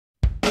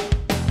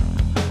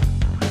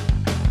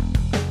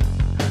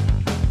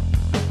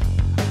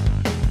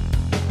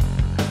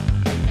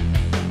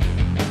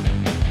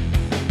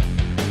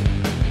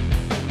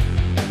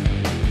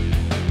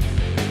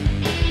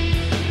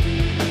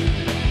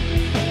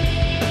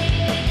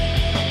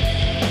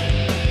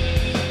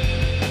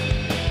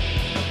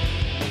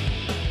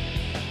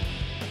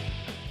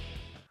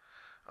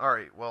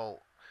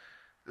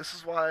This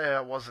is why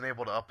I wasn't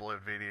able to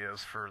upload videos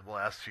for the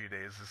last few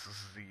days. This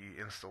is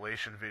the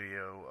installation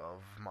video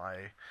of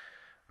my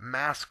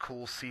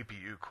Masscool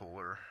CPU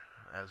cooler,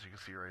 as you can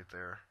see right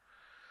there.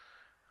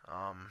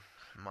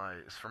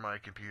 It's for my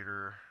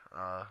computer.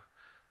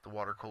 The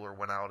water cooler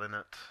went out in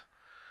it,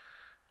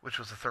 which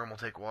was a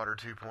Thermaltake Water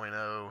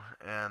 2.0,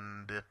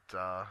 and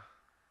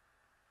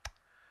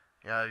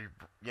yeah, I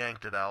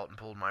yanked it out and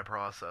pulled my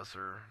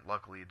processor.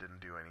 Luckily, it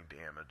didn't do any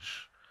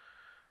damage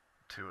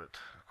to it.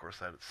 Of course,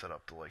 I had it set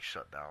up to like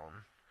shut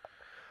down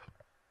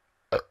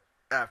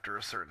after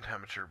a certain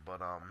temperature,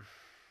 but oh,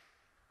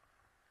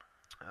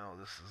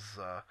 this is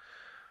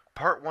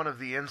part one of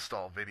the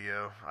install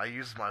video. I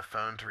used my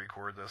phone to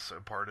record this,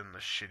 so pardon the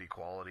shitty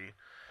quality.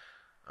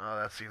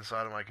 That's the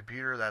inside of my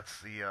computer.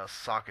 That's the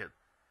socket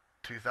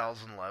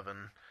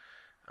 2011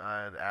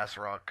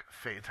 ASRock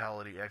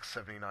Fatality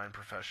X79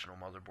 professional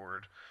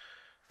motherboard.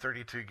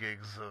 32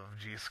 gigs of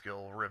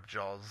G-Skill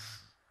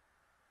Ripjaws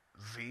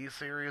Z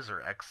series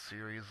or X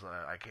series,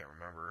 I can't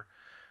remember.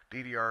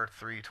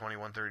 DDR3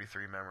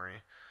 2133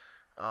 memory.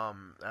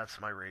 That's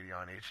my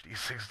Radeon HD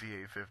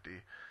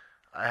 6850.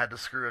 I had to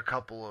screw a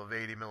couple of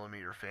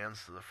 80mm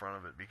fans to the front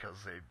of it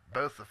because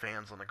both the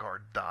fans on the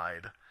card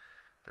died.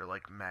 They're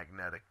like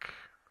magnetic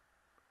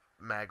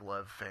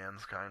maglev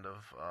fans, kind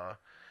of. I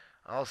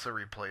also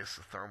replaced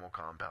the thermal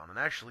compound and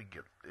actually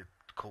it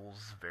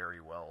cools very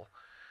well.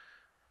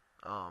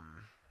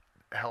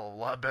 Hell of a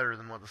lot better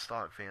than what the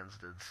stock fans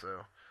did.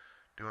 So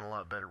doing a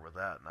lot better with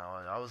that now.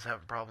 I was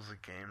having problems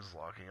with games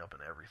locking up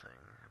and everything.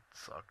 It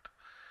sucked.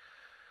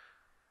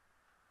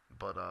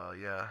 But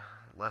yeah,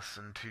 less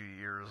than 2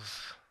 years,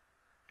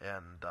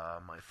 and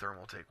my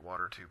Thermaltake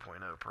Water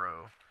 2.0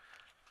 Pro,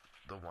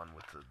 the one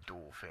with the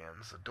dual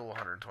fans, the dual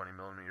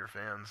 120mm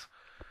fans,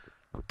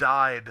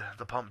 died.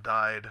 The pump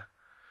died.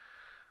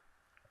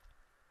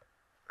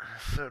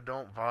 So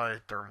don't buy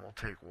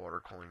Thermaltake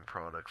water cooling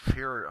products.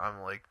 Here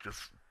I'm like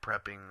just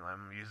prepping.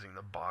 I'm using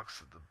the box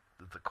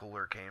that the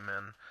cooler came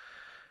in,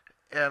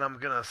 and I'm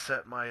gonna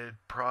set my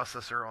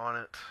processor on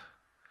it.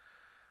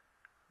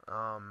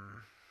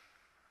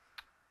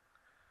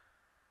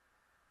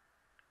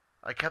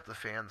 I kept the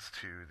fans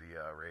to the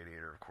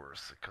radiator, of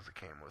course, because it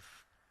came with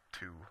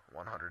two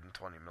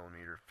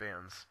 120mm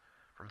fans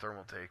from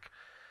Thermaltake.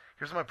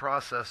 Here's my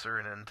processor,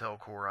 an Intel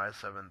Core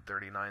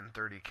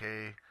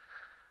i7-3930K.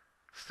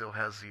 Still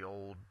has the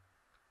old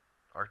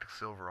Arctic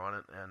Silver on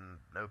it, and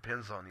no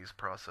pins on these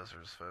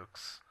processors,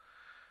 folks.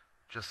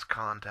 Just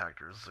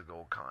contactors, the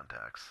gold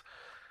contacts.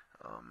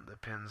 The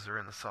pins are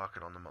in the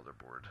socket on the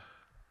motherboard.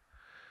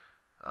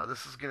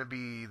 This is going to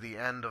be the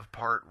end of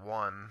part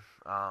one.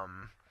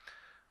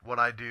 What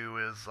I do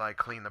is I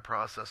clean the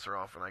processor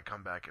off and I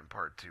come back in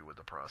part two with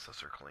the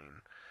processor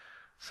clean.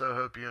 So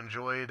hope you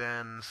enjoyed,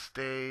 and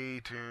stay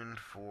tuned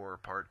for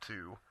part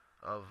two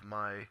of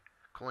my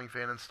cooling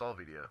fan install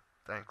video.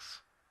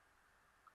 Thanks.